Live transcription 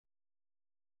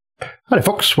Hi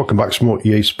folks, welcome back to more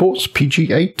EA Sports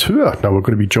PGA Tour. Now we're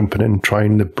going to be jumping in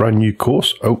trying the brand new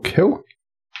course, Oak Hill.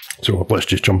 So let's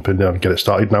just jump in there and get it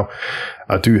started. Now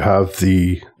I do have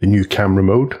the new camera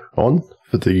mode on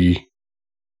for the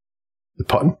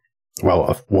putting.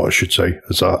 Well, what I should say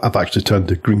is I've actually turned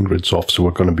the green grids off, so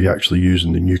we're going to be actually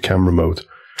using the new camera mode.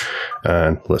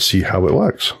 And let's see how it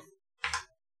works.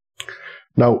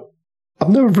 Now, I've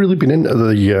never really been into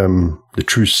the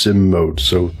true sim mode,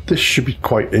 so this should be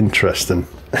quite interesting.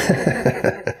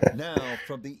 Now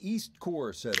from the East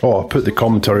Course at I'll put the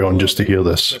commentary on just to hear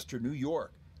this. New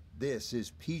York. This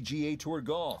is PGA Tour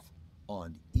Golf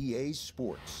on EA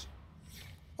Sports.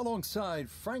 Alongside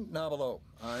Frank Nobilo,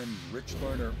 I'm Rich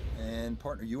Lerner, and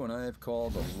partner, you and I have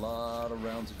called a lot of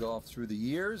rounds of golf through the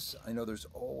years. I know there's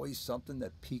always something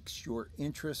that piques your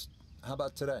interest. How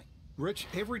about today? Rich,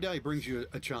 every day brings you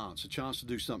a chance to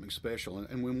do something special.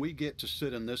 And when we get to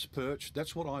sit in this perch,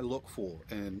 that's what I look for.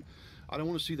 And I don't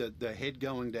want to see the head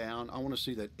going down. I want to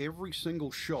see that every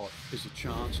single shot is a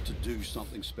chance to do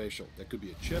something special. That could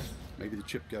be a chip. Maybe the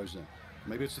chip goes in.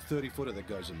 Maybe it's a 30-footer that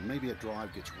goes in. Maybe a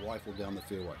drive gets rifled down the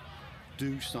fairway.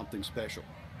 Do something special.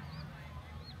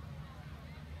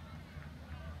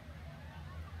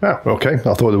 Okay. I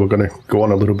thought they were going to go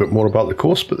on a little bit more about the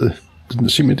course, but they didn't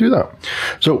seem to do that.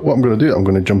 So what I'm going to do, I'm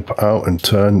going to jump out and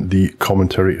turn the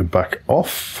commentary back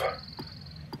off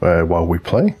while we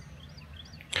play.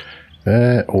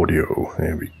 Audio.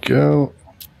 There we go.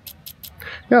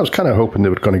 Yeah, I was kind of hoping they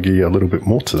were going to give you a little bit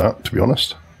more to that, to be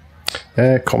honest.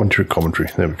 Commentary.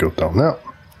 There we go, down that.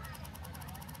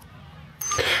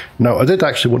 Now, I did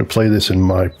actually want to play this in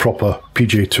my proper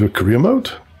PGA Tour career mode,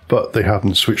 but they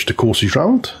haven't switched the courses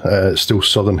round. It's still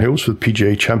Southern Hills for the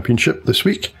PGA Championship this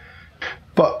week.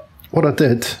 But what I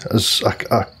did is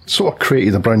I sort of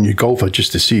created a brand new golfer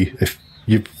just to see if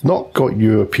you've not got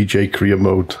your PGA career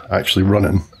mode actually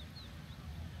running.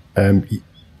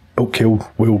 Oak Hill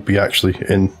will be actually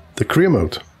in the career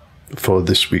mode for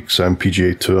this week's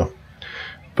PGA Tour.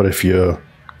 But if your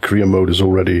career mode is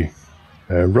already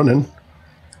running,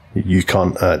 you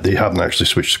can't. They haven't actually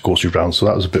switched the courses around, so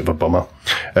that was a bit of a bummer.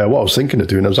 What I was thinking of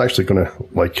doing, I was actually going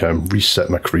to reset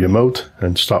my career mode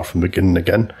and start from the beginning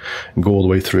again and go all the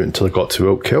way through it until I got to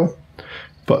Oak Hill.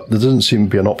 But there doesn't seem to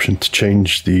be an option to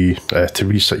change to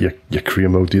reset your career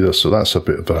mode either, so that's a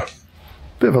bit of a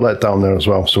letdown there as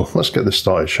well. So let's get this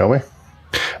started, shall we?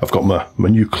 I've got my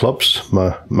new clubs,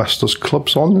 my Masters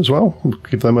clubs on as well. We'll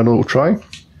give them a little try.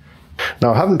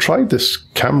 Now, I haven't tried this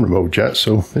camera mode yet,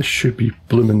 so this should be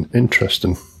blooming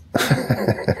interesting.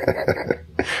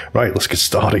 Right, let's get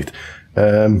started.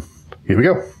 Here we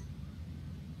go.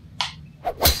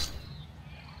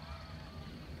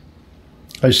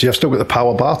 As you see, I've still got the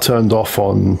power bar turned off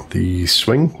on the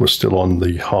swing. We're still on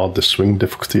the hardest swing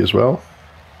difficulty as well.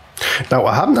 Now,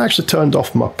 I haven't actually turned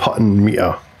off my putting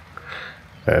meter.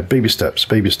 Baby steps.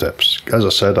 As I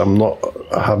said, I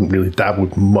haven't really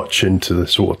dabbled much into the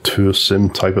sort of tour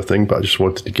sim type of thing, but I just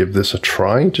wanted to give this a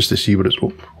try just to see what it's.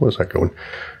 Where's that going?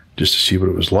 Just to see what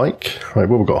it was like. Right,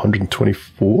 well, we've got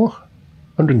 124,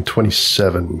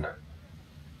 127.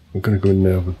 I'm going to go in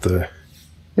there with the.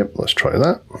 Yep, let's try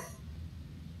that.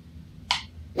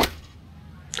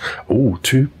 Oh,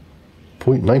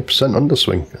 2.9%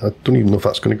 underswing. I don't even know if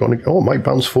that's going to go on. Oh, it might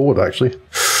bounce forward actually.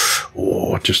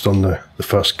 Oh, just on the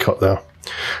first cut there.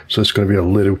 So it's going to be a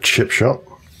little chip shot.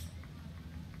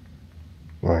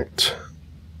 Right.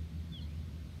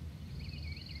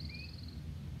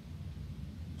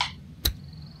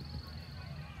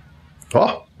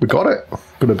 Oh, we got it.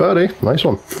 Got a birdie. Nice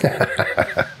one.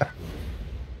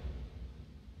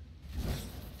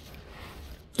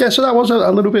 Yeah, so that was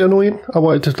a little bit annoying. I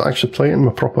wanted to actually play it in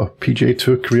my proper PGA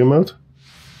Tour career mode.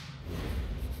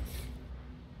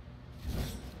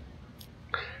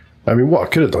 I mean, what I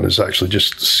could have done is actually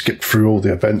just skipped through all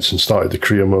the events and started the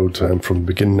career mode from the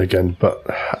beginning again, but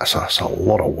that's a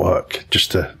lot of work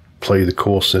just to play the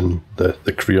course in the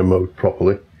career mode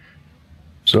properly.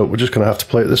 So we're just going to have to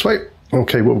play it this way.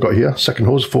 Okay, what we've got here, second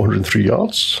hole is 403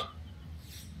 yards.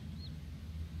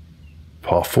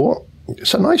 Par 4.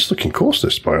 It's a nice looking course,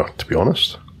 this, to be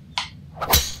honest.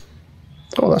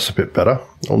 Oh, that's a bit better.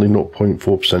 Only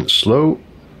 0.4% slow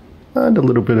and a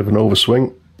little bit of an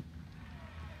overswing.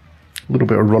 A little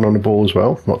bit of run on the ball as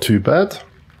well, not too bad.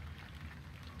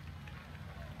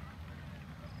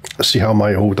 Let's see how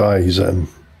my old eyes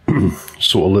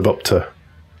sort of live up to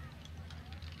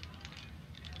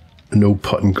no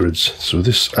putting grids. So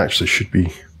this actually should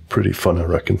be pretty fun, I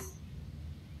reckon.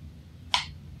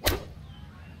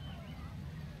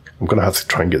 I'm going to have to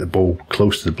try and get the ball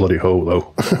close to the bloody hole,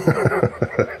 though.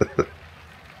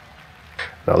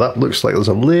 Now that looks like there's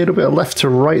a little bit of left to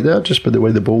right there, just by the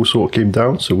way the ball sort of came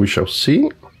down, so we shall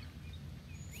see.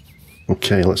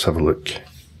 Okay, let's have a look.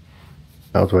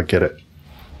 How do I get it?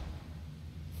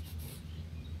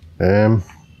 How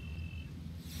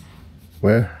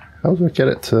do I get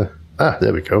it to... Ah,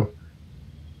 there we go.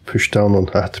 Push down on...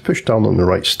 I had to push down on the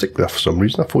right stick there for some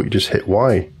reason. I thought you just hit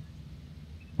Y.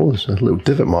 Oh, there's a little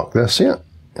divot mark there. See it?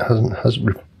 It hasn't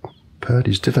repaired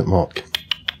his divot mark.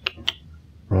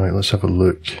 Right, let's have a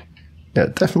look. Yeah,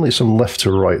 definitely some left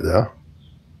to right there.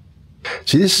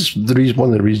 See, this is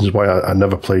one of the reasons why I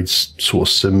never played sort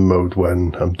of sim mode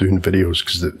when I'm doing videos,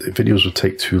 because the videos would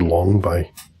take too long by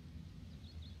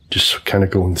just kind of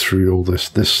going through all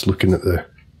this looking at the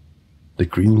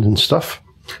greens and stuff.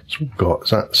 So we've got, is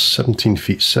that 17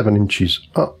 feet 7 inches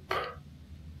up?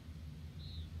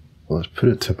 Well, let's put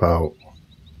it to about,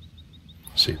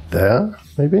 say there,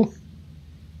 maybe?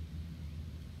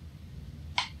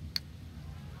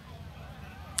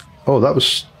 Oh, that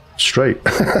was straight.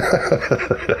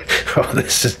 Oh,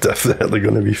 this is definitely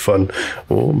going to be fun.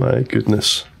 Oh my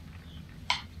goodness.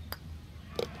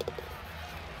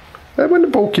 When the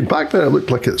ball came back there, it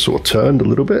looked like it sort of turned a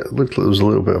little bit. It looked like there was a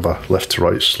little bit of a left to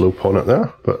right slope on it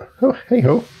there. But, oh,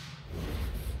 hey-ho.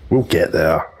 We'll get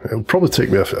there. It'll probably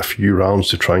take me a few rounds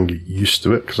to try and get used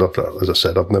to it, because, as I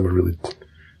said, I've never really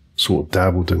sort of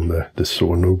dabbled in the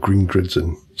sort of no green grids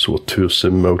and sort of tour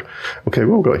sim mode. Okay,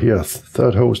 what we've got here,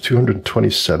 third hole is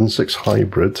 227, 6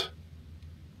 hybrid.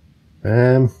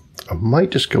 I might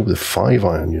just go with a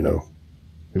 5-iron, you know.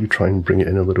 Maybe try and bring it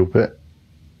in a little bit.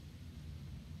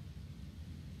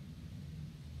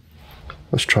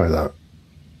 Let's try that.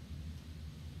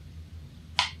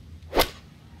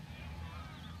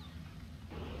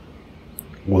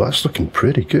 Well, that's looking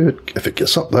pretty good. If it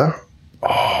gets up there.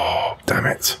 Oh, damn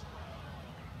it.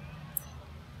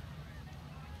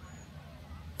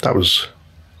 That was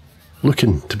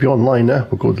looking to be online there.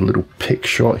 We'll go with a little pick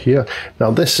shot here.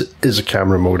 Now, this is a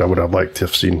camera mode I would have liked to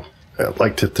have seen. I'd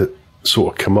liked it to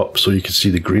sort of come up so you could see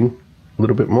the green a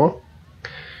little bit more.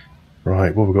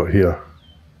 Right, what have we got here?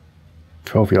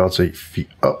 12 yards, 8 feet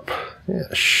up.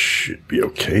 Yeah, should be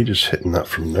okay, just hitting that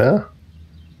from there.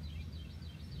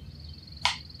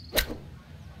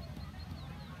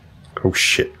 Oh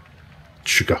shit,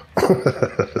 sugar.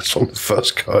 That's on the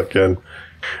first cut again.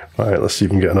 Alright, let's see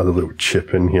if we can get another little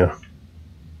chip in here.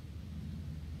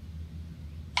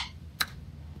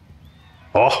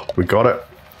 Oh, we got it.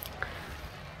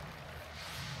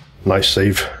 Nice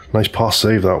save. Nice pass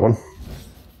save, that one.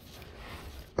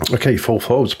 Okay, fourth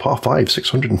hole, it's par 5,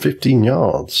 615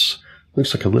 yards.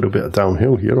 Looks like a little bit of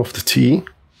downhill here off the tee.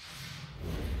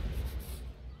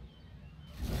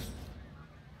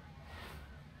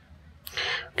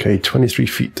 Okay, 23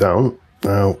 feet down.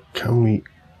 Now, can we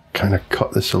kind of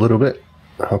cut this a little bit?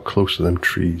 How close are them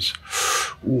trees?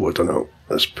 Ooh, I don't know.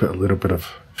 Let's put a little bit of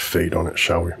fade on it,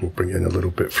 shall we? We'll bring it in a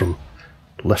little bit from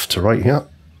left to right here.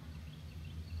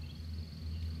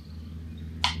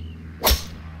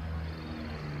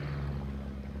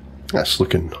 That's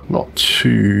looking not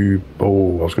too...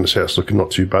 Oh, I was going to say that's looking not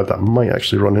too bad. That might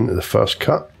actually run into the first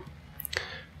cut.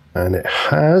 And it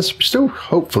has. Still,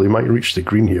 hopefully, might reach the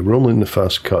green here. We're only in the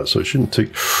first cut, so it shouldn't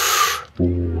take...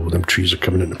 Oh, them trees are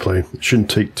coming into play. It shouldn't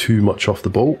take too much off the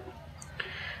ball.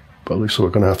 But it looks like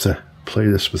we're going to have to play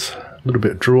this with a little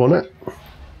bit of draw on it.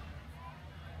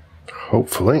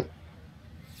 Hopefully.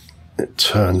 It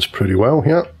turns pretty well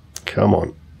here. Come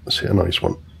on. Let's hit a nice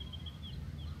one.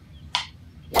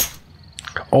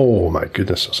 Oh my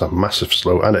goodness, that's a massive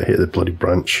slow, and it hit the bloody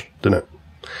branch, didn't it?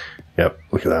 Yep,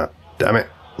 look at that. Damn it.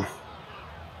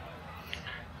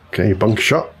 Okay, bunker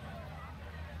shot.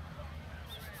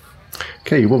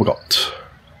 Okay, what we got?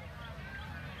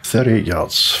 38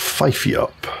 yards, 5 feet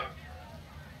up.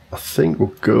 I think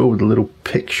we'll go with a little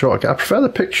pick shot. I prefer the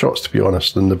pick shots, to be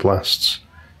honest, than the blasts.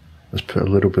 Let's put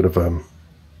a little bit of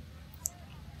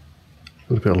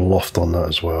loft on that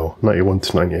as well. 91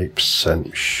 to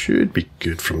 98% should be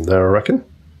good from there, I reckon.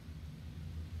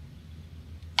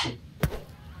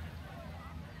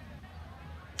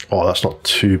 Oh, that's not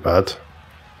too bad.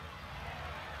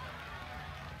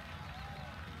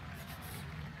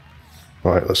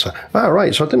 Right, let's...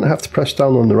 right, so I didn't have to press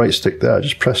down on the right stick there. I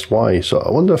just pressed Y. So I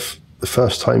wonder if the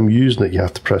first time using it, you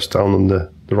have to press down on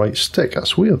the right stick.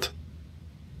 That's weird.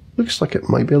 Looks like it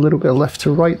might be a little bit left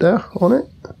to right there on it.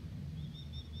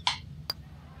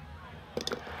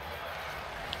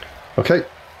 Okay,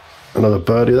 another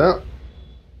birdie there.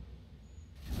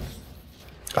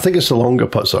 I think it's the longer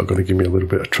putts that are going to give me a little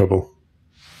bit of trouble.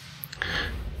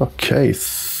 Okay,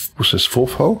 what's this,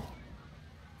 fourth hole?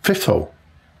 Fifth hole.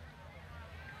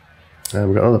 And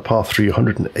we've got another par 3,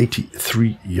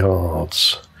 183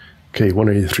 yards. Okay,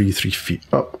 183, 3 feet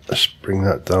up. Let's bring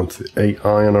that down to the 8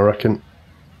 iron, I reckon.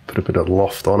 Put a bit of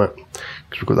loft on it.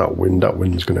 Because we've got that wind. That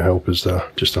wind's going to help us there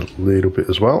just a little bit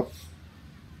as well.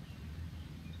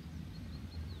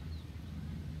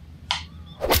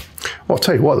 Well, I'll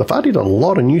tell you what, they've added a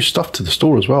lot of new stuff to the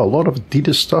store as well. A lot of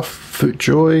Adidas stuff,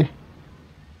 FootJoy.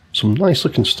 Some nice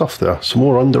looking stuff there. Some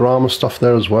more Under Armour stuff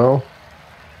there as well.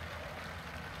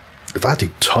 They've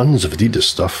added tons of Adidas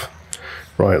stuff.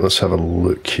 Right, let's have a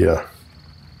look here.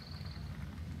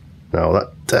 Now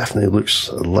that definitely looks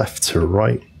left to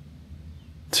right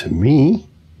to me.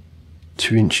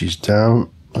 2 inches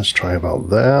down. Let's try about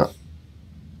there.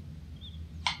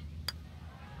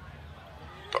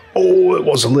 Oh, it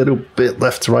was a little bit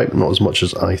left to right, but not as much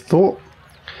as I thought.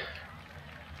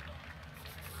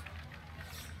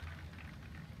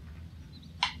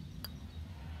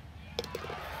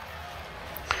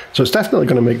 So it's definitely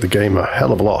going to make the game a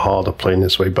hell of a lot harder playing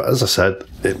this way, but as I said,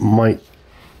 it might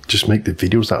just make the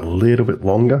videos that little bit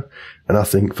longer. And I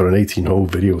think for an 18-hole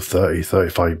video,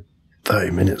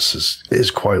 30 minutes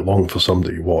is quite long for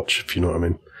somebody to watch, if you know what I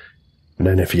mean. And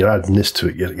then if you're adding this to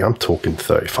it, I'm talking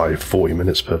 35, 40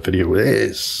 minutes per video. It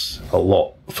is a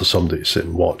lot for somebody to sit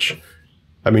and watch.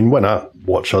 I mean, when I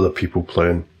watch other people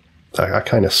playing, I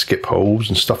kind of skip holes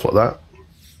and stuff like that.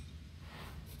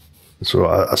 So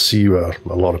I see where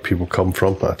a lot of people come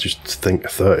from. I just think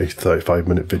 30, 35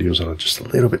 minute videos are just a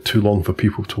little bit too long for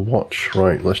people to watch.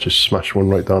 Right, let's just smash one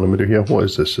right down the middle here. What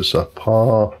is this? It's a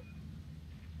par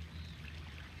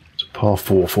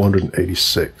 4,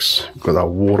 486. We've got that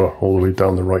water all the way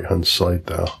down the right hand side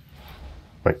there.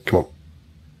 Right, come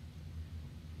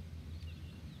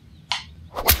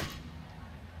on.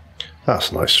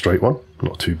 That's a nice straight one.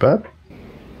 Not too bad.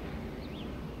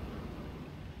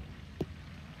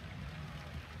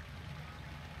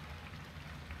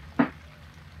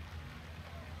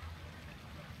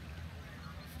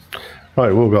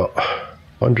 Right, we've got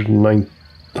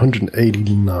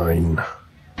 189.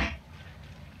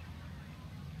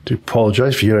 Do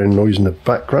apologise if you hear any noise in the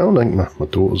background. I think my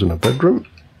daughter's in her bedroom.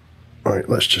 Right,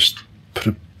 let's just put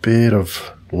a bit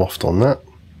of loft on that.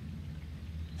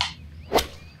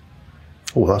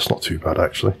 Oh, that's not too bad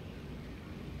actually.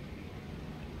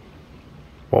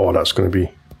 Oh, that's going to be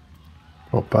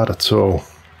not bad at all.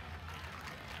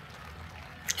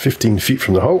 15 feet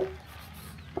from the hole.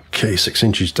 Okay, 6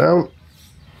 inches down.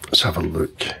 Let's have a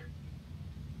look.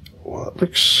 Well, that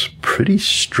looks pretty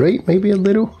straight. Maybe a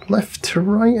little left to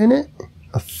right in it,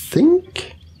 I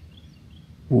think.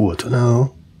 Oh, I don't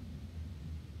know.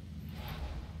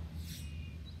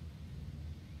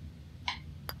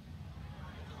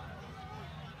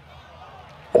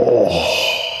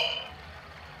 Oh,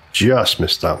 just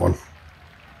missed that one.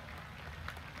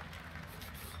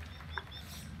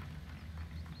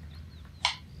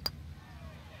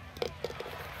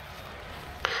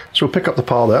 So we'll pick up the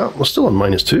par there. We're still on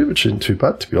 -2, which isn't too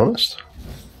bad, to be honest.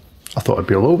 I thought I'd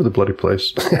be all over the bloody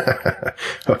place.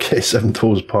 Okay, 7th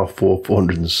hole's par 4,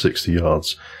 460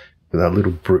 yards. With that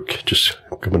little brook just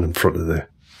coming in front of the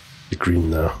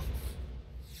green there.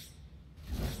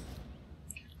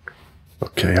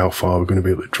 Okay, how far are we going to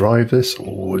be able to drive this?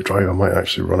 Oh, the driver might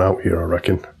actually run out here, I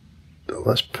reckon.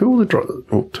 Let's pull the driver.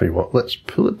 Oh, tell you what, let's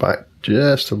pull it back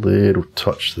just a little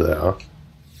touch there.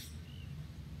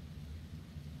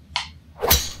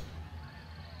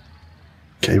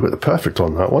 Okay, we've got the perfect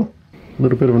on that one. A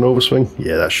little bit of an overswing.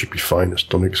 Yeah, that should be fine. I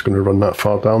don't think it's going to run that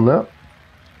far down there.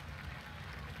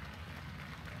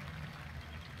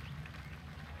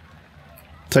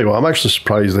 Tell you what, I'm actually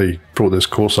surprised they brought this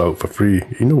course out for free.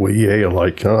 You know what EA are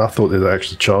like. I thought they'd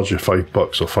actually charge you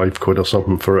 $5 or £5 or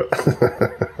something for it.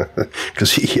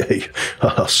 Because EA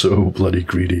are so bloody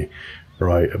greedy.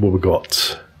 Right, what we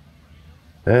got?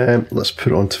 Let's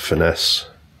put it on to finesse.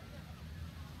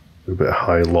 A bit of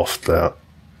high loft there.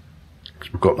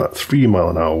 We've got that 3 mile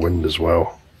an hour wind as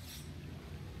well.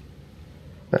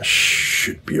 That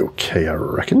should be okay, I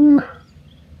reckon.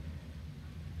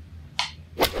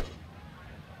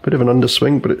 Bit of an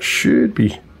underswing, but it should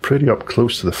be pretty up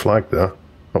close to the flag there.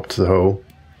 Up to the hole.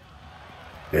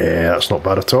 Yeah, that's not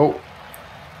bad at all.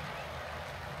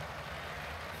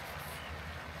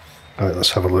 Alright,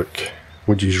 let's have a look.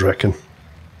 What do you reckon?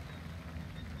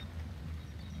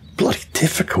 Bloody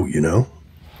difficult, you know,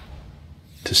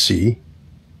 to see.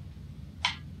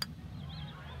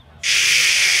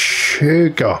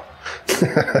 Sugar.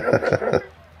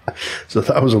 So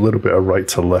that was a little bit of right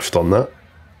to left on that.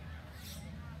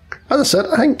 As I said,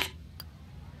 I think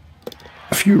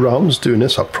a few rounds doing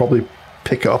this, I'll probably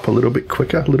pick it up a little bit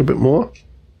quicker, a little bit more.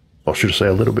 Or should I say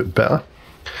a little bit better.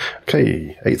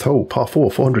 Okay, 8th hole, par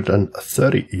 4,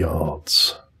 430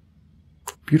 yards.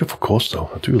 Beautiful course though,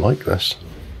 I do like this.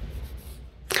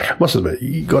 I must admit,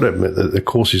 you got to admit that the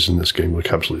courses in this game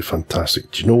look absolutely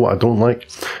fantastic. Do you know what I don't like?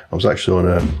 I was actually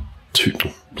on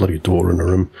bloody door in a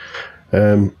room.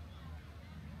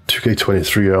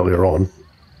 2K23 earlier on,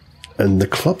 and the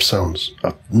club sounds,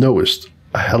 I've noticed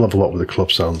a hell of a lot with the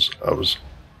club sounds. As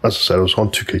I said, I was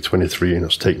on 2K23 and I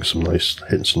was hitting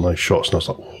some nice shots, and I was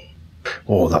like,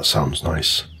 oh, that sounds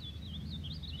nice.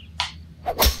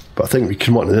 But I think we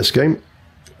come on to this game,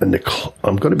 and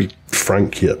I'm going to be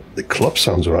frank here, the club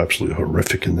sounds are absolutely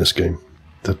horrific in this game.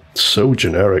 They're so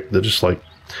generic. They're just like,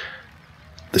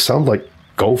 they sound like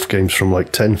golf games from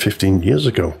like 10, 15 years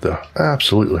ago. They're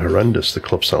absolutely horrendous, the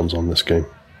club sounds on this game.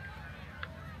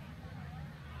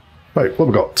 Right, what have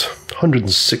we got?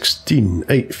 116,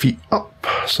 8 feet up.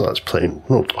 So that's playing,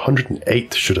 no,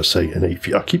 108 should I say, in 8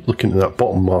 feet. I keep looking at that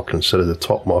bottom marker instead of the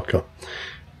top marker.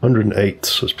 108,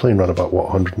 so it's playing around about, what,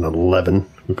 111.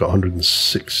 We've got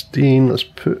 116. Let's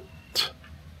put a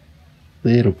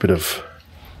little bit of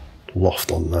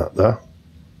loft on that there.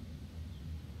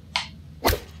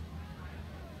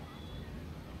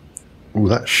 Oh,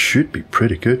 that should be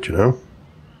pretty good, you know.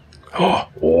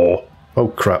 Oh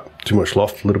crap, too much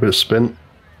loft, a little bit of spin.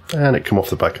 And it come off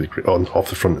the back of the green, off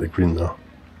the front of the green there.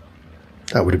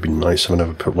 That would have been nice if I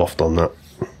never put loft on that.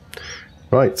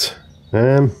 Right,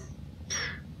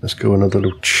 let's go another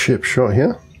little chip shot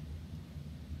here.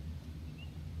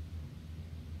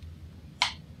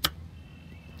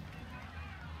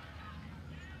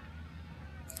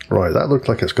 Right, that looked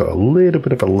like it's got a little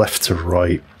bit of a left to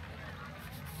right.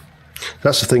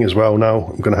 That's the thing as well now,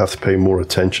 I'm going to have to pay more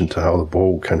attention to how the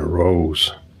ball kind of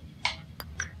rolls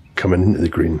coming into the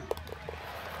green.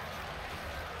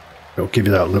 It'll give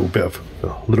you that little bit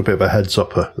of a heads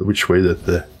up which way that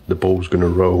the ball's going to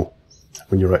roll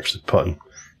when you're actually putting.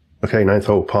 Okay, 9th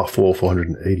hole, par 4,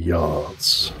 480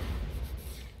 yards.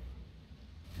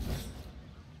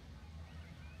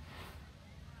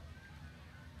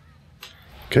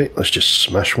 Okay, let's just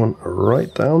smash one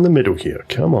right down the middle here.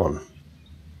 Come on.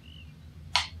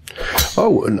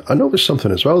 Oh, and I noticed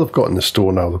something as well they've got in the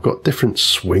store now. They've got different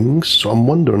swings, so I'm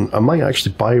wondering, I might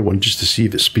actually buy one just to see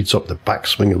if it speeds up the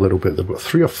backswing a little bit. They've got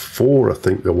 3 or 4, I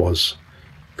think there was.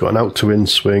 Got an out to in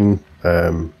swing.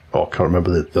 I can't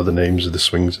remember the other names of the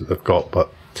swings that they've got,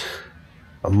 but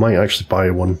I might actually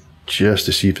buy one just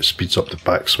to see if it speeds up the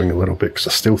backswing a little bit, because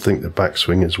I still think the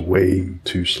backswing is way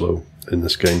too slow in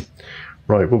this game.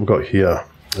 Right, what we've got here,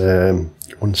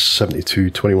 172,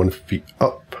 21 feet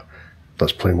up.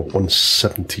 That's playing, what,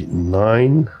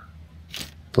 179.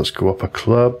 Let's go up a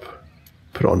club,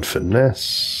 put it on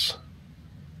finesse.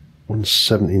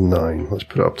 179. Let's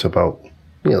put it up to about,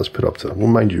 yeah, let's put it up to, well,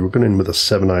 mind you, we're going in with a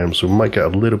 7 iron, so we might get a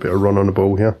little bit of run on the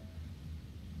ball here.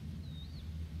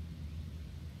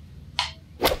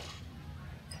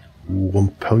 Ooh,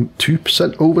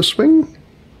 1.2% overswing.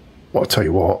 Well, I'll tell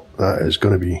you what, that is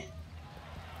going to be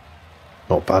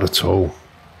not bad at all.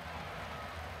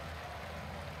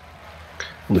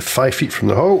 Only 5 feet from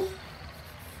the hole.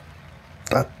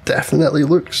 That definitely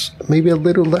looks maybe a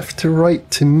little left to right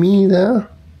to me there.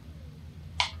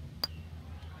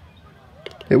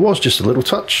 It was just a little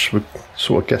touch. We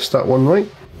sort of guessed that one right.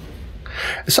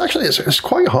 It's actually, it's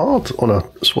quite hard on a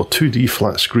sort of 2D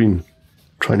flat screen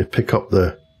trying to pick up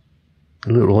the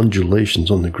little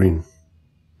undulations on the green.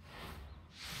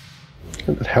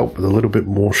 It would help with a little bit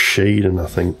more shading, I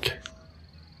think.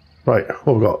 Right,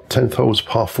 what we've got, 10th hole is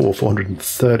par 4,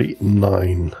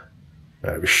 439.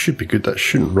 We should be good, that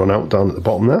shouldn't run out down at the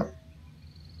bottom there.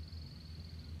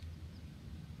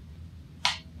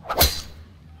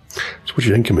 So what do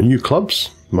you think of my new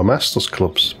clubs? My Masters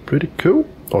clubs, pretty cool.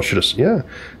 Or should I say, yeah,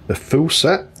 the full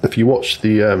set. If you watch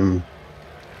the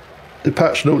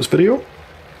patch notes video,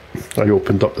 I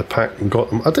opened up the pack and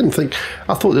got them. I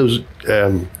thought there was,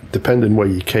 depending where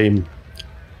you came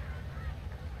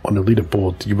on the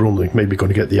leaderboard, you were only maybe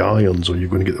going to get the irons, or you're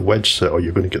going to get the wedge set, or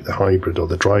you're going to get the hybrid, or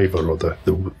the driver, or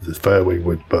the fairway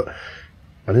wood, but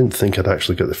I didn't think I'd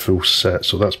actually get the full set,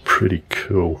 so that's pretty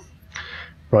cool.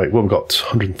 Right, well, we've got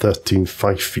 113,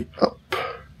 5 feet up.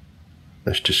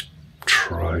 Let's just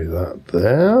try that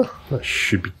there. That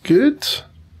should be good.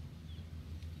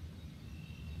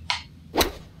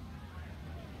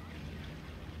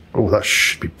 Oh, that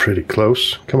should be pretty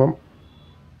close. Come on.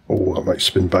 Oh, that might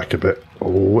spin back a bit.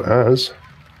 Oh, it has.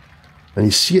 And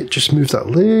you see it just move that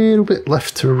little bit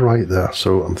left to right there.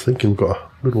 So I'm thinking we've got a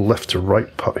little left to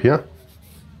right putt here.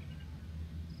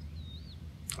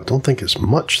 I don't think it's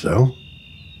much though.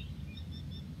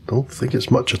 Don't think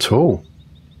it's much at all.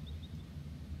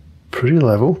 Pretty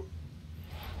level.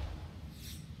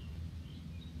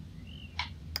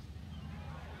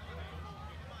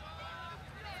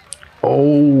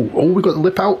 Oh, we got the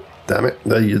lip out. Damn it.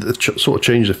 They sort of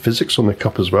changed the physics on the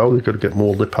cup as well. They've got to get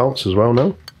more lip outs as well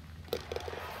now.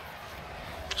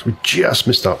 So we just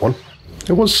missed that one.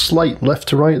 It was slight left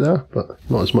to right there, but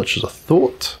not as much as I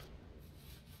thought.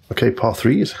 Okay, par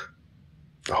 3s.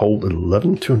 Hole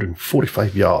 11,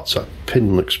 245 yards. That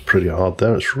pin looks pretty hard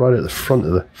there. It's right at the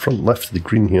front left of the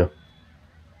green here.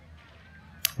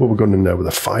 What we're going in there with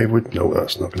a 5 wood? No,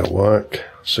 that's not going to work.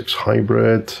 6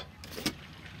 hybrid.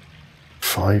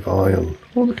 5 iron.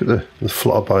 Oh, look at the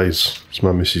flutterbys. It's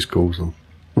my missus calls them.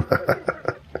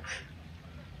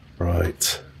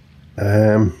 Right.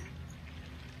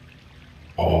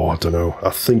 Oh, I don't know. I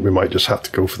think we might just have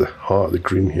to go for the heart of the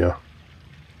green here.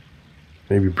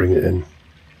 Maybe bring it in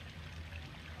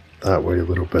that way a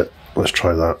little bit. Let's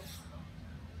try that.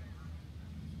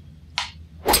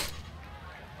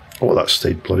 Oh, that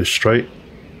stayed bloody straight.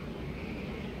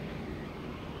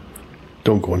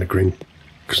 Don't go on the green,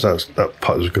 because that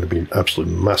putt is going to be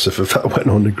absolutely massive if that went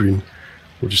on the green.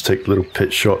 We'll just take a little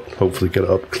pitch shot, hopefully get it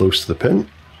up close to the pin.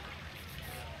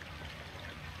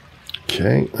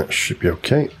 Okay, that should be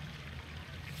okay.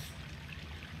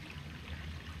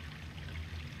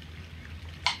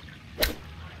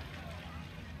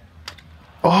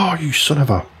 Oh, you son of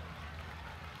a...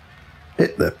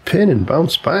 Hit the pin and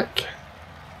bounce back.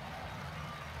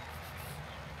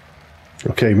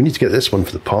 Okay, we need to get this one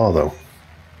for the par though.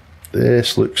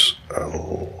 This looks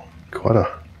quite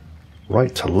a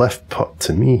right to left putt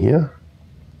to me here.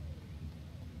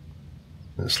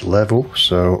 It's level,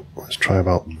 so let's try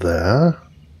about there.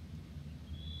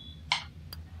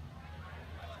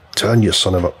 Turn, you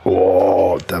son of a...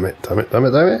 Oh, damn it, damn it, damn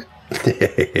it, damn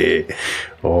it.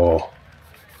 Oh.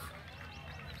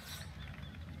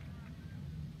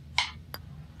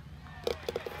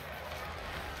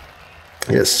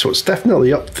 Yes, so it's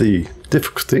definitely up the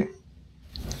difficulty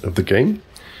of the game,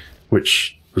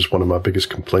 which was one of my biggest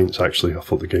complaints, actually. I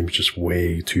thought the game was just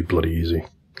way too bloody easy.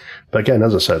 But again,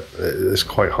 as I said, it's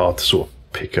quite hard to sort of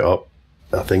pick it up.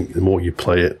 I think the more you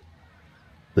play it,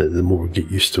 the more we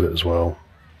get used to it as well.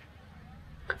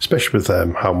 Especially with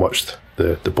how much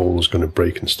the ball is going to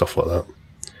break and stuff like that.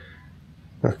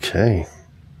 Okay.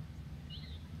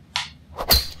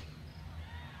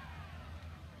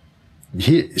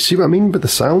 You see what I mean with the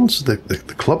sounds? The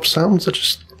club sounds are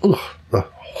just, they're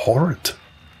horrid.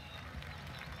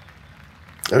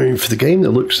 I mean, for the game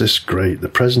that looks this great, the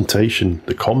presentation,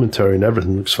 the commentary and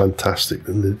everything looks fantastic,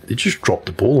 and they just dropped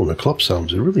the ball on the club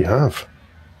sounds, they really have.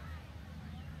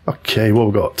 Okay, what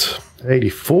we've got?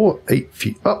 84, 8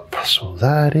 feet up, so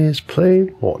that is playing,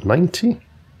 what, 90?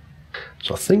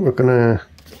 So I think we're going to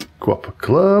go up a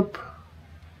club,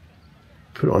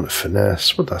 put it on a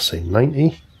finesse, what did I say,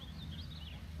 90?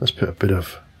 Let's put a bit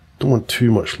of, don't want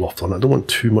too much loft on it, don't want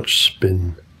too much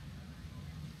spin.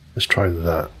 Let's try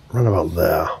that. Run about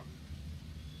there.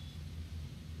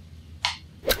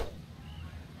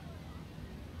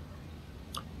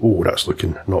 Oh, that's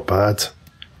looking not bad.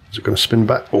 Is it going to spin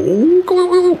back? Oh,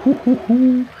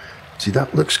 go. See,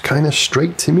 that looks kind of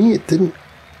straight to me. It didn't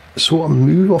sort of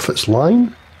move off its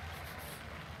line.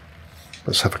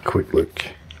 Let's have a quick look.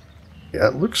 Yeah,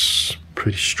 it looks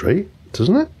pretty straight,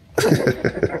 doesn't it?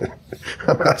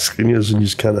 I'm asking you and you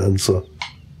just can't answer.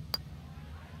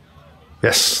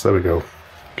 Yes, there we go.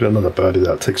 Get another birdie.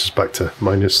 That takes us back to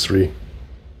 -3.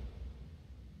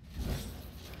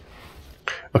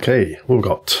 Okay, we've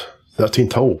got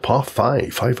 13th hole, par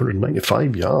 5,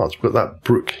 595 yards. We've got that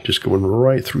brook just going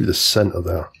right through the centre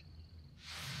there.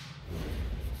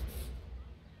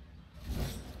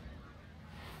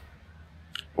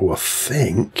 Oh, I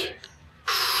think...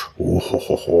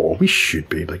 Oh, we should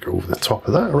be able to go over the top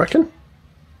of that, I reckon.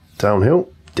 Downhill,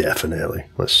 definitely.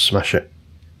 Let's smash it.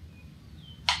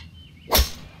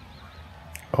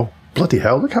 Oh, bloody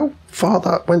hell, look how far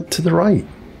that went to the right.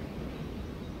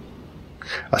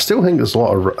 I still think there's a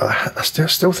lot of... I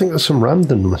still think there's some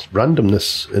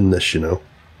randomness in this, you know.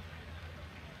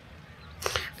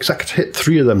 Because I could hit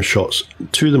 3 of them shots.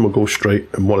 2 of them will go straight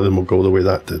and 1 of them will go the way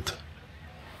that did.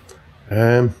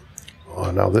 Oh,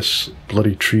 now this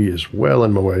bloody tree is well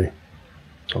in my way.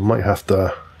 So I might have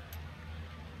to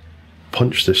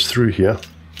punch this through here.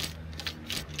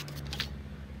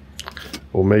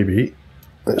 Or maybe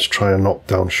let's try a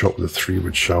knockdown shot with a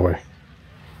 3-wood, shall we?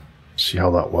 See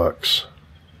how that works.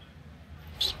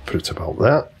 Let's put it about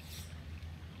that.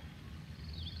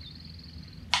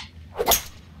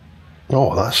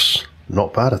 Oh, that's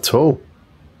not bad at all.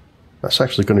 That's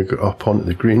actually going to go up onto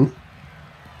the green.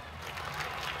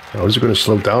 Oh, is it going to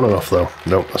slow down enough though?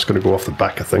 No, that's going to go off the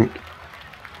back, I think.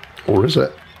 Or is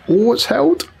it? Oh, it's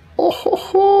held.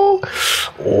 Oh,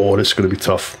 this is going to be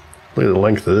tough. Look at the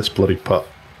length of this bloody putt.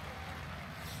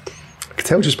 I can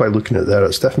tell just by looking at it there,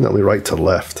 it's definitely right to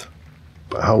left.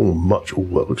 But how much? Oh,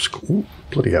 it looks... Oh,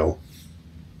 bloody hell.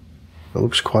 It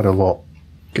looks quite a lot.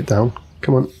 Get down.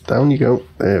 Come on, down you go.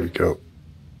 There we go.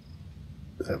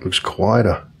 That looks quite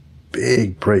a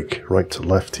big break right to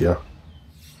left here.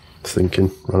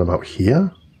 Thinking, run about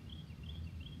here.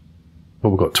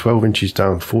 Well, we've got 12 inches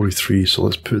down, 43, so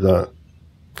let's put that...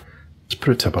 Let's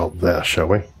put it to about there, shall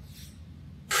we?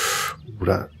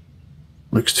 That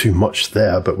looks too much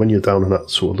there, but when you're down on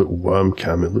that sort of little worm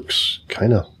cam, it looks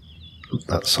kind of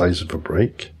that size of a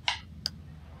break.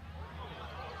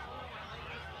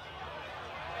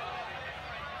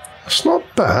 That's not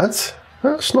bad.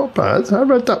 That's not bad. I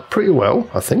read that pretty well,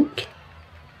 I think.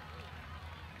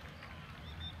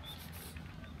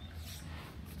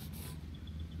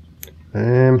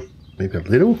 Maybe a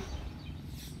little.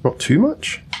 Not too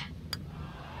much.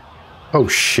 Oh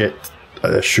shit.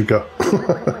 Sugar.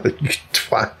 You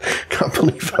twat. Can't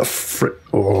believe I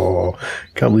Oh,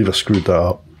 can't believe I screwed that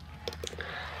up.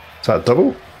 Is that a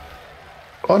double?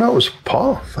 Oh no, it was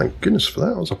par. Thank goodness for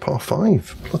that. It was a par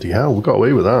 5. Bloody hell, we got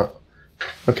away with that.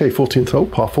 Okay, 14th hole,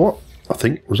 par 4. I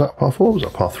think, was that par 4 or was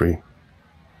that par 3?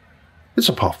 It's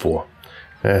a par 4.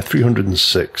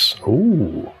 306.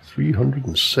 Oh,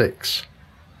 306.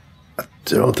 I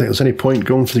don't think there's any point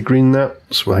going for the green now,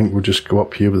 so I think we'll just go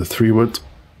up here with a 3-wood.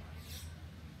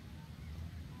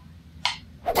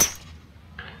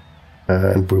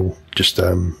 And we'll just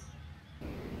little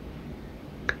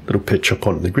pitch up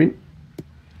onto the green.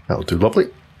 That'll do lovely.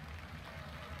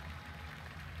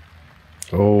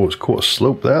 Oh, it's quite a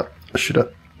slope there. I should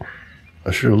have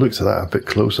looked at that a bit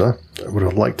closer. I would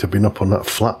have liked to have been up on that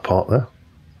flat part there.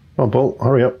 Come on, ball,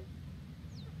 hurry up.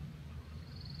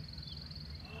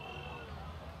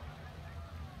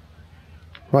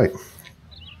 Right.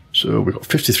 So we've got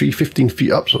 53, 15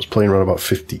 feet up, so it's playing around about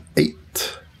 58.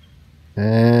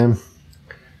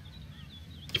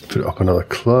 Put it up another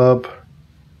club.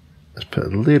 Let's put a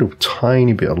little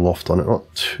tiny bit of loft on it,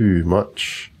 not too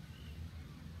much.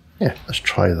 Yeah, let's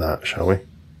try that, shall we?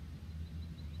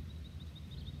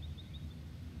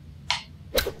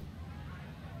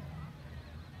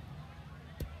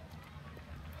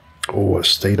 Oh, it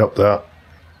stayed up there.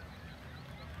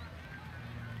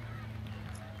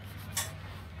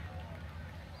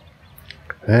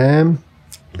 A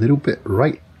little bit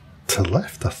right to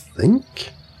left, I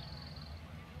think.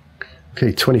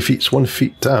 Okay, 20 feet's 1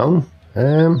 foot down.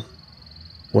 1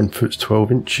 foot's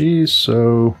 12 inches,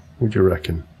 so what do you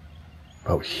reckon?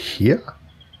 About here?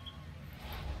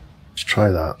 Let's try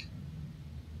that.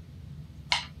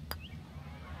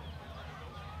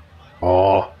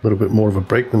 Oh, a little bit more of a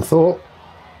break than thought.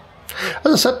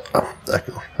 As I said,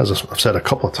 as I've said a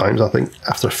couple of times, I think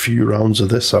after a few rounds of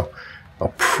this, I'll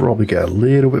probably get a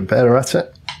little bit better at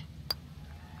it.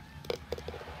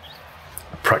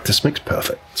 Practice makes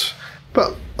perfect.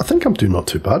 But I think I'm doing not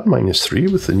too bad.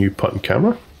 -3 with the new putting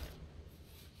camera.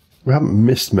 We haven't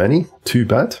missed many. Too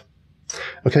bad.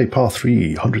 Okay, par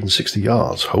 3, 160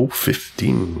 yards, hole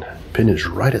 15. Pin is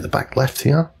right at the back left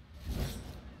here.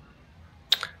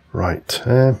 Right,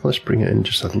 let's bring it in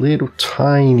just a little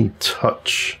tiny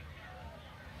touch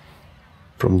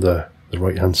from the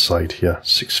right hand side here.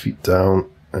 6 feet down.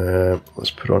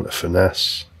 Let's put on a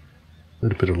finesse. A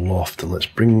little bit of loft, and let's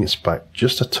bring this back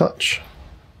just a touch.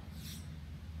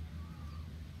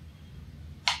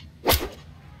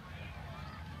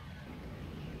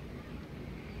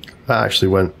 That actually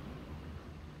went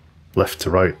left to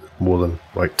right more than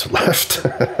right to left.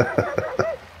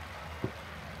 But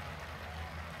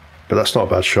that's not a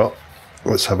bad shot.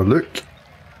 Let's have a look.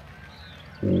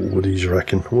 What do you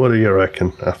reckon? What do you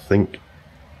reckon? I think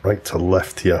right to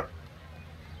left here.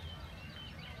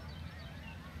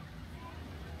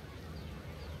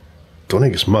 Don't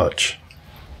think it's much.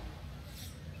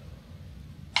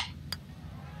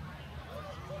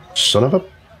 Son of a...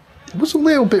 It was a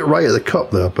little bit right at the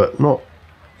cup there, but not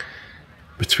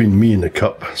between me and the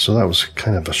cup. So that was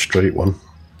kind of a straight one.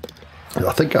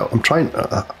 I think I'm trying...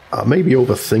 I may be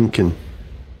overthinking,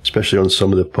 especially on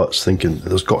some of the putts, thinking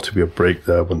there's got to be a break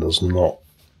there when there's not.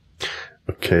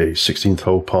 Okay, 16th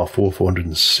hole, par 4,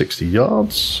 460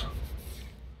 yards.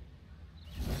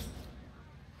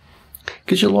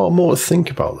 Gives you a lot more to think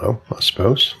about, though, I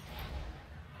suppose.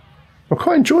 I'm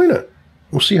quite enjoying it.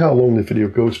 We'll see how long the video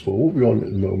goes for. What are we on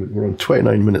at the moment? We're on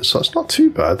 29 minutes, so it's not too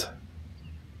bad.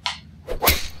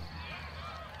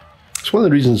 It's one of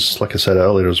the reasons, like I said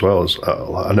earlier as well, is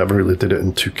I never really did it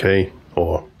in 2K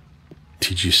or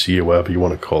TGC or whatever you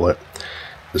want to call it.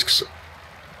 It's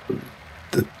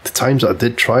the times that I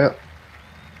did try it,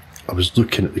 I was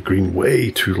looking at the green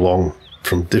way too long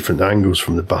from different angles,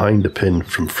 from the behind the pin,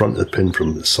 from front of the pin,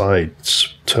 from the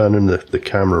sides, turning the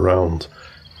camera around.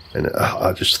 And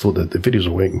I just thought that the videos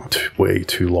are waiting way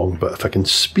too long. But if I can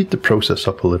speed the process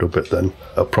up a little bit, then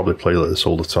I'll probably play like this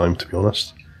all the time, to be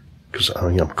honest. Because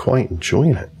I'm quite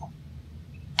enjoying it.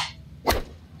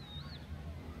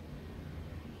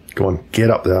 Go on, get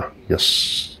up there.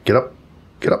 Yes, get up,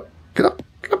 get up, get up,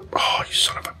 get up. Oh, you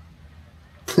son of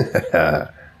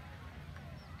a...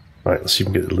 Right, let's see if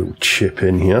we can get a little chip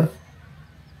in here.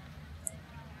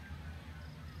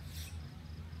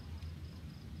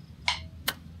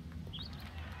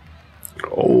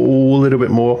 Oh, a little bit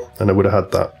more, and I would have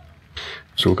had that.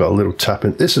 So we've got a little tap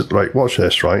in. This is, right, watch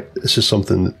this, right? This is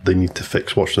something that they need to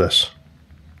fix. Watch this.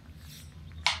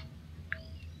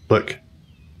 Look.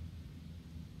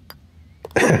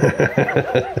 I've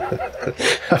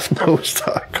noticed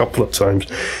that a couple of times.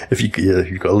 If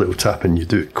you've got a little tap in, you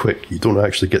do it quick. You don't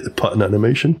actually get the button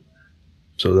animation.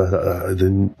 So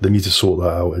they need to sort that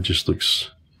out. It just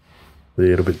looks a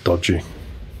little bit dodgy.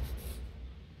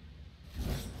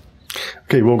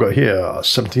 Okay, we've got here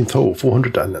 17th hole,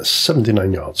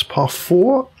 479 yards, par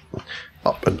 4,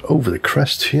 up and over the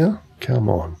crest here. Come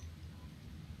on.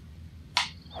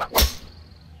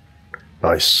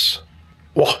 Nice.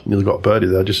 Oh, nearly got a birdie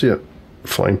there. Did you see it?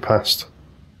 Flying past.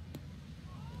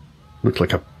 Looked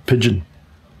like a pigeon.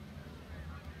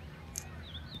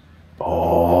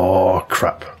 Oh,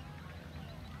 crap.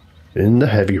 In the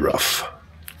heavy rough.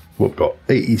 We've got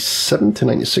 87 to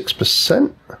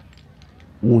 96%.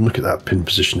 Oh, look at that pin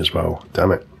position as well.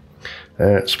 Damn it.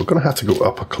 So we're going to have to go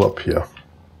up a club here.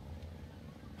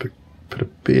 Put a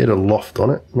bit of loft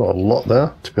on it. Not a lot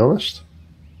there, to be honest.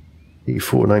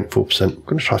 84, 94%. I'm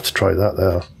going to have to try that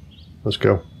there. Let's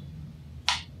go.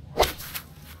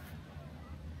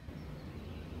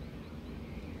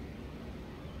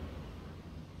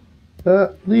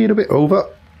 A little bit over.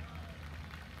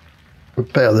 We're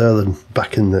better there than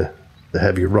back in the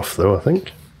heavy rough, though, I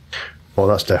think. Oh,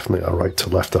 that's definitely a right to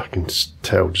left. I can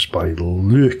tell just by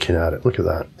looking at it. Look at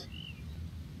that.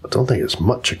 I don't think it's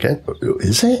much again.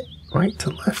 Is it? Right to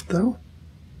left, though?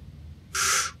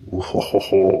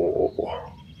 Whoa.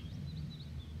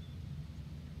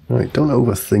 Right, don't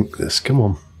overthink this. Come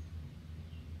on.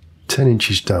 10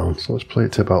 inches down. So let's play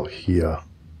it to about here.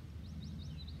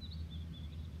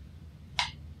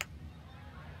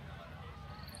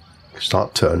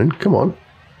 Start turning. Come on.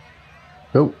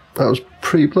 Nope, that was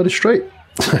pretty bloody straight.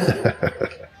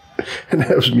 And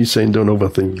that was me saying don't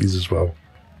overthink these as well.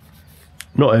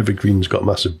 Not every green's got a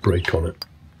massive break on it.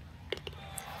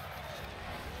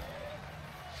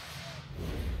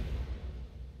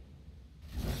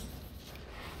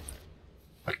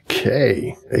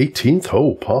 Okay, 18th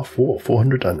hole, par 4,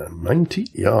 490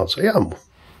 yards. Yeah, I'm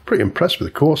pretty impressed with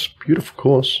the course. Beautiful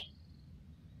course.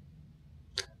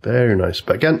 Very nice.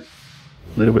 But again,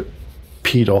 a little bit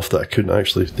peed off that I couldn't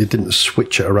actually, they didn't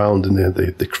switch it around in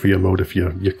the career mode if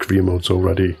your career mode's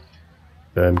already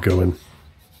going.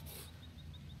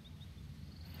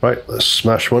 Right, let's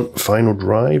smash one. Final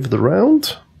drive of the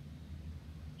round.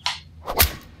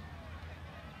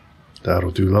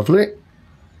 That'll do lovely.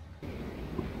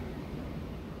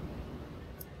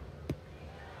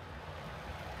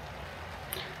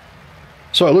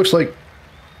 So it looks like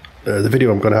the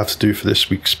video I'm going to have to do for this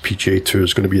week's PGA Tour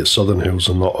is going to be at Southern Hills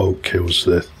and not Oak Hills,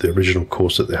 the original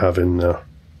course that they have in there.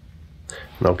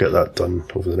 And I'll get that done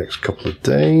over the next couple of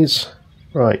days.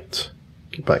 Right,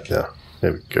 get back there.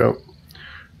 There we go.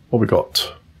 What we got?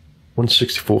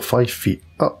 164, 5 feet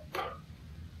up.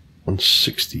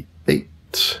 168.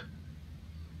 Let's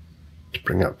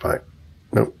bring that back.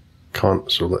 Nope,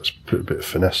 can't, so let's put a bit of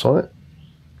finesse on it.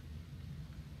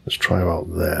 Let's try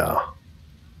about there.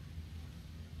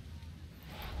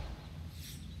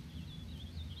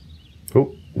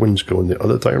 Oh, wind's going the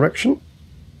other direction.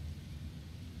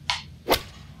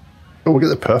 Oh, we'll get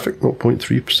the perfect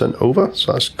 0.3% over,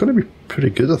 so that's going to be pretty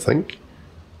good, I think.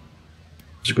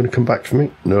 Is it going to come back for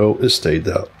me? No, it stayed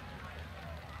there.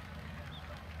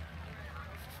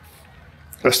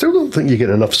 I still don't think you get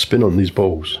enough spin on these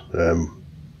balls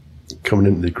coming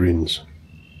into the greens.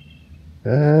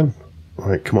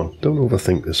 Right, come on, don't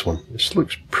overthink this one. This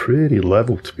looks pretty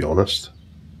level, to be honest.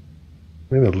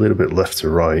 Maybe a little bit left to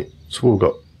right. So we've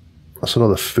got, that's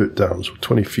another foot down, so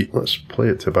 20 feet. Let's play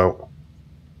it to about,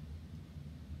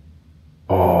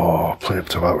 oh, play it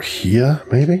to about here,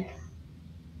 maybe?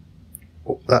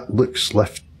 Oh, that looks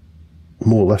left,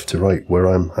 more left to right where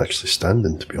I'm actually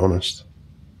standing, to be honest.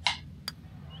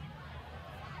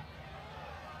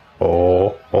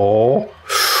 Oh,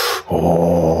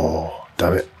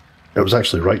 damn it. It was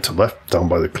actually right to left down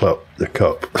by the cup.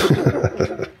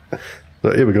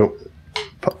 So here we go.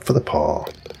 Putt for the par.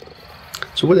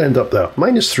 So we'll end up there.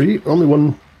 -3, only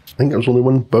one, I think there was only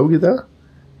one bogey there.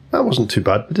 That wasn't too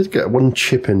bad. We did get one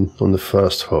chip in on the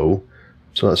first hole.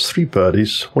 So that's 3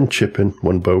 birdies, 1 chip in,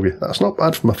 1 bogey. That's not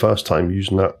bad for my first time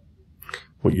using that,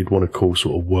 what you'd want to call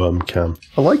sort of worm cam.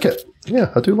 I like it.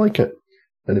 Yeah, I do like it.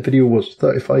 And the video was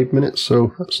 35 minutes,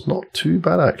 so that's not too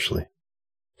bad actually.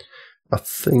 I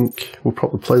think we'll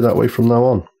probably play that way from now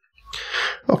on.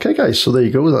 Okay guys, so there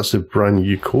you go. That's a brand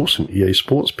new course in EA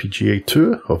Sports PGA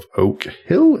Tour of Oak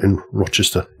Hill in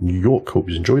Rochester, New York. Hope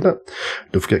you enjoyed that.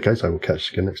 Don't forget guys, I will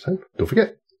catch you again next time. Don't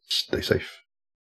forget, stay safe.